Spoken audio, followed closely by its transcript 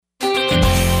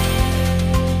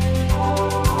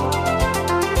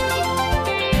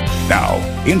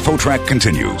InfoTrack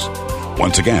continues.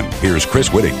 Once again, here's Chris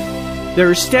Whitting. There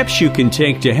are steps you can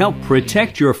take to help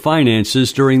protect your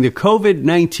finances during the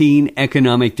COVID-19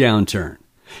 economic downturn.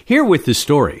 Here with the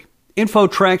story,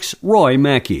 InfoTrack's Roy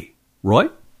Mackey. Roy?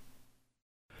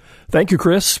 Thank you,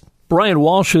 Chris. Brian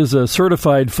Walsh is a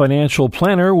certified financial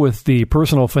planner with the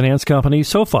personal finance company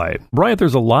SoFi. Brian,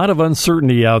 there's a lot of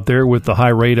uncertainty out there with the high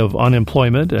rate of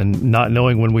unemployment and not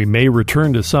knowing when we may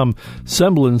return to some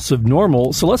semblance of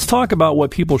normal. So let's talk about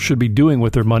what people should be doing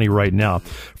with their money right now.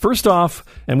 First off,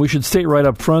 and we should state right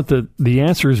up front that the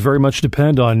answers very much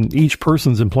depend on each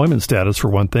person's employment status, for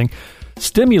one thing.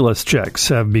 Stimulus checks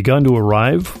have begun to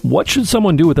arrive. What should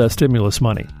someone do with that stimulus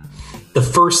money? The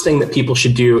first thing that people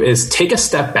should do is take a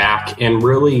step back and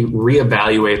really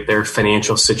reevaluate their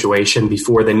financial situation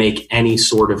before they make any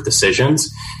sort of decisions.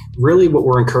 Really, what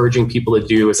we're encouraging people to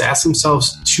do is ask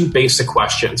themselves two basic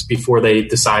questions before they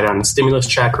decide on a stimulus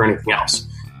check or anything else.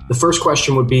 The first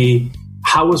question would be,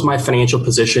 how was my financial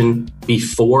position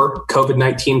before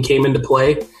COVID-19 came into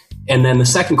play? And then the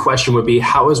second question would be,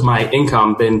 how has my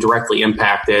income been directly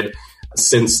impacted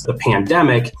since the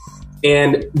pandemic?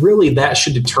 And really, that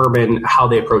should determine how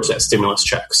they approach that stimulus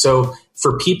check. So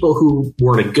for people who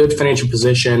were in a good financial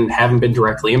position, haven't been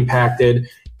directly impacted,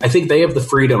 I think they have the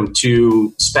freedom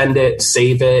to spend it,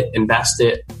 save it, invest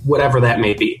it, whatever that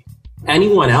may be.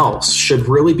 Anyone else should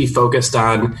really be focused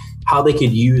on how they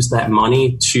could use that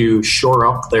money to shore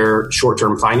up their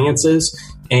short-term finances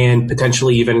and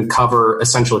potentially even cover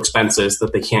essential expenses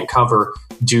that they can't cover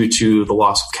due to the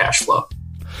loss of cash flow.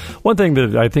 One thing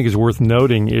that I think is worth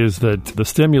noting is that the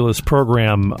stimulus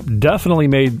program definitely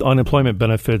made unemployment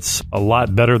benefits a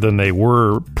lot better than they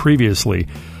were previously.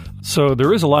 So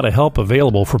there is a lot of help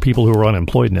available for people who are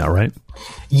unemployed now, right?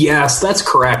 Yes, that's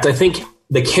correct. I think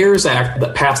the CARES Act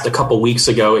that passed a couple weeks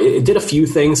ago, it did a few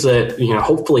things that,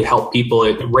 hopefully help people.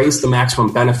 It raised the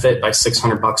maximum benefit by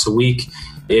 $600 a week.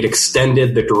 It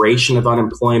extended the duration of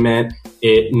unemployment.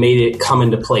 It made it come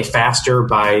into play faster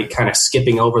by kind of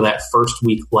skipping over that first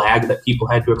week lag that people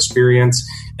had to experience.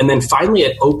 And then finally,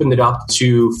 it opened it up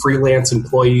to freelance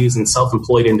employees and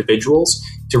self-employed individuals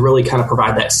to really kind of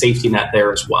provide that safety net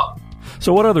there as well.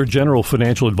 So what other general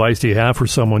financial advice do you have for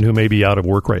someone who may be out of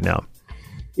work right now?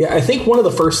 Yeah, I think one of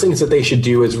the first things that they should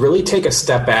do is really take a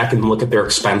step back and look at their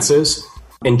expenses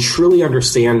and truly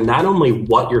understand not only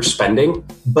what you're spending,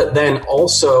 but then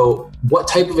also what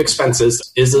type of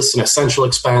expenses. Is this an essential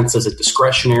expense? Is it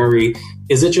discretionary?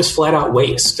 Is it just flat out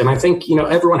waste? And I think,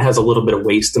 everyone has a little bit of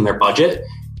waste in their budget.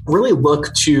 Really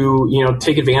look to,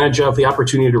 take advantage of the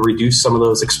opportunity to reduce some of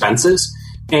those expenses.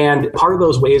 And part of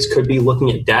those ways could be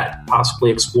looking at debt, possibly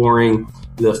exploring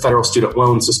the federal student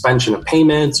loan suspension of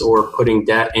payments or putting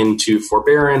debt into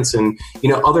forbearance and,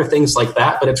 other things like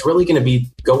that. But it's really going to be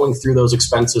going through those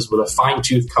expenses with a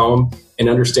fine-tooth comb and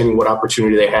understanding what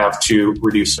opportunity they have to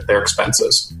reduce their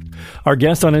expenses. Our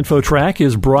guest on InfoTrack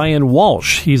is Brian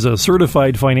Walsh. He's a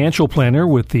certified financial planner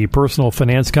with the personal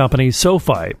finance company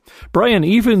SoFi. Brian,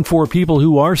 even for people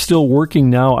who are still working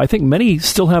now, I think many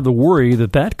still have the worry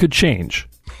that could change.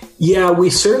 Yeah, we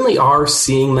certainly are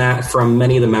seeing that from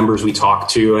many of the members we talk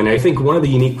to. And I think one of the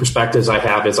unique perspectives I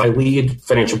have is I lead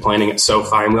financial planning at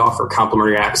SoFi, and we offer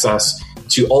complimentary access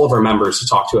to all of our members to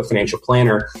talk to a financial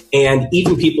planner. And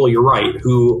even people, you're right,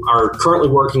 who are currently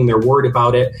working, they're worried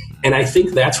about it. And I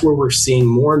think that's where we're seeing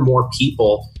more and more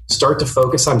people start to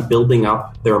focus on building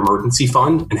up their emergency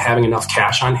fund and having enough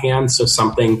cash on hand. So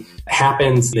something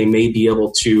happens, they may be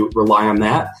able to rely on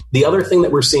that. The other thing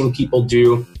that we're seeing people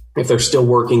do, if they're still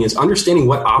working, is understanding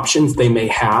what options they may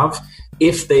have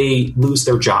if they lose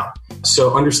their job.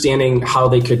 So understanding how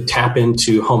they could tap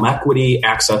into home equity,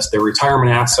 access their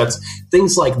retirement assets,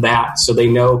 things like that. So they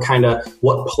know kind of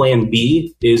what plan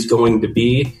B is going to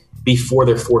be before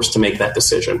they're forced to make that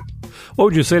decision. What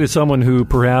would you say to someone who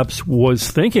perhaps was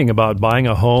thinking about buying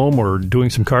a home or doing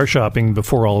some car shopping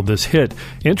before all of this hit?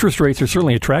 Interest rates are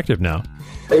certainly attractive now.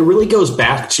 It really goes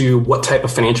back to what type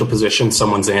of financial position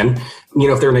someone's in.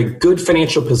 If they're in a good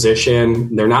financial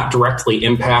position, they're not directly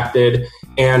impacted,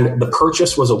 and the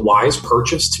purchase was a wise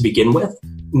purchase to begin with,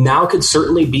 now could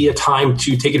certainly be a time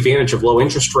to take advantage of low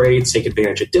interest rates, take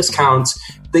advantage of discounts,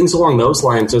 things along those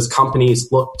lines as companies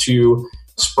look to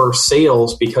spur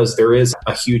sales because there is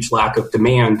a huge lack of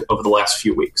demand over the last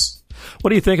few weeks. What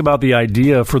do you think about the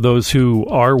idea for those who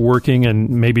are working and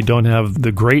maybe don't have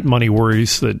the great money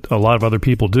worries that a lot of other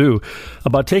people do,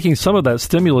 about taking some of that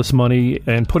stimulus money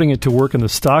and putting it to work in the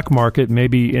stock market,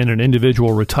 maybe in an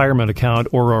individual retirement account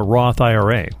or a Roth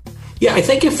IRA? Yeah, I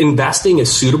think if investing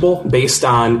is suitable based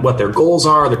on what their goals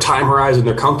are, their time horizon,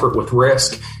 their comfort with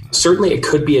risk, certainly it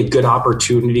could be a good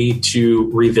opportunity to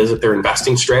revisit their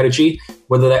investing strategy,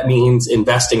 whether that means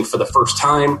investing for the first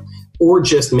time or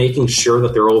just making sure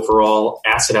that their overall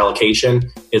asset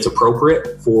allocation is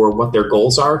appropriate for what their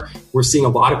goals are. We're seeing a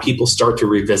lot of people start to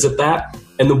revisit that.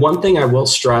 And the one thing I will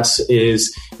stress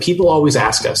is people always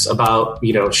ask us about,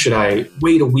 should I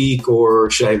wait a week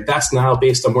or should I invest now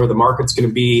based on where the market's going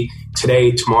to be today,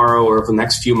 tomorrow, or over the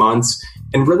next few months?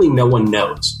 And really no one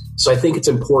knows. So I think it's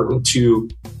important to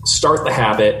start the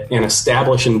habit and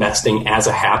establish investing as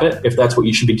a habit if that's what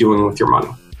you should be doing with your money.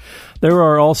 There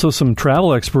are also some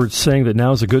travel experts saying that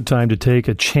now is a good time to take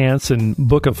a chance and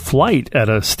book a flight at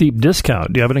a steep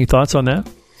discount. Do you have any thoughts on that?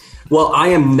 Well, I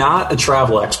am not a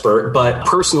travel expert, but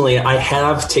personally, I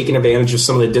have taken advantage of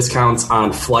some of the discounts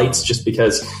on flights just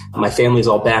because my family's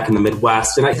all back in the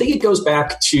Midwest. And I think it goes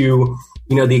back to,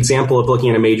 the example of looking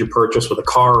at a major purchase with a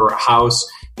car or a house.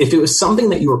 If it was something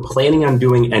that you were planning on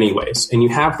doing anyways, and you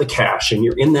have the cash and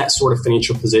you're in that sort of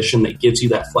financial position that gives you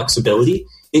that flexibility,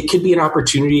 it could be an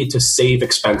opportunity to save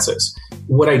expenses.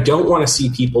 What I don't want to see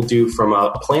people do from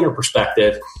a planner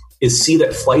perspective is see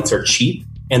that flights are cheap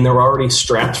and they're already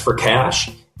strapped for cash,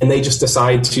 and they just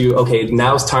decide to, okay,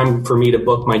 now's time for me to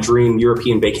book my dream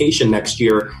European vacation next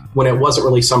year, when it wasn't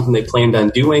really something they planned on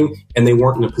doing, and they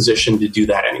weren't in a position to do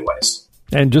that anyways.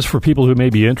 And just for people who may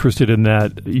be interested in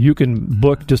that, you can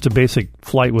book just a basic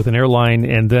flight with an airline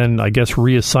and then, I guess,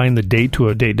 reassign the date to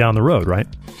a date down the road, right?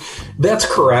 That's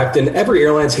correct. And every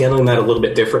airline's handling that a little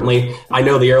bit differently. I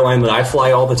know the airline that I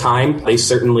fly all the time, they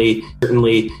certainly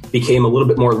became a little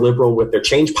bit more liberal with their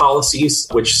change policies,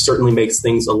 which certainly makes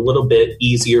things a little bit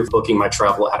easier booking my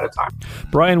travel ahead of time.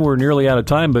 Brian, we're nearly out of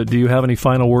time, but do you have any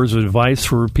final words of advice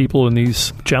for people in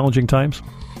these challenging times?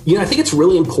 I think it's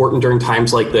really important during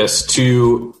times like this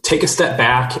to take a step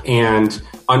back and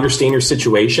understand your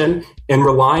situation and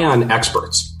rely on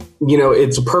experts.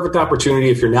 It's a perfect opportunity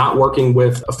if you're not working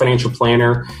with a financial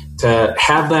planner to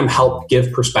have them help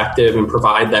give perspective and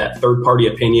provide that third-party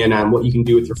opinion on what you can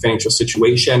do with your financial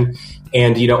situation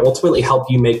and, ultimately help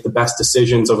you make the best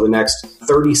decisions over the next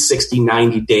 30, 60,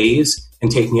 90 days and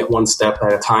taking it one step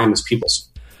at a time as people.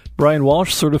 Brian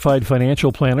Walsh, certified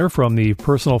financial planner from the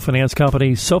personal finance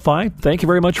company SoFi. Thank you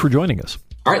very much for joining us.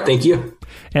 All right, thank you.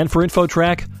 And for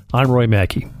InfoTrack, I'm Roy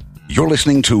Mackey. You're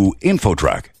listening to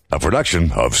InfoTrack, a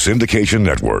production of Syndication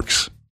Networks.